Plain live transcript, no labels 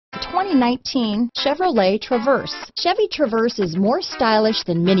2019 Chevrolet Traverse. Chevy Traverse is more stylish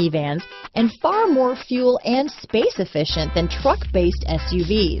than minivans and far more fuel and space efficient than truck-based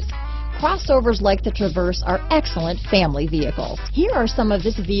SUVs. Crossovers like the Traverse are excellent family vehicles. Here are some of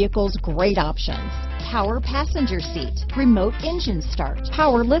this vehicle's great options: power passenger seat, remote engine start,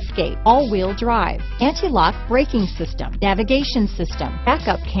 power liftgate, all-wheel drive, anti-lock braking system, navigation system,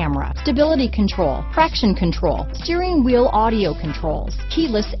 backup camera, stability control, traction control, steering wheel audio controls,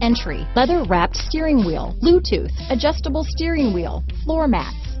 keyless entry, leather-wrapped steering wheel, Bluetooth, adjustable steering wheel, floor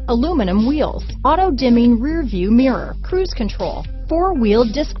mats, aluminum wheels, auto-dimming rear-view mirror, cruise control, four-wheel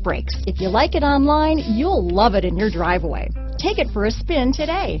disc brakes. If you like it online, you'll love it in your driveway. Take it for a spin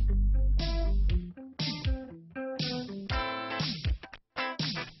today.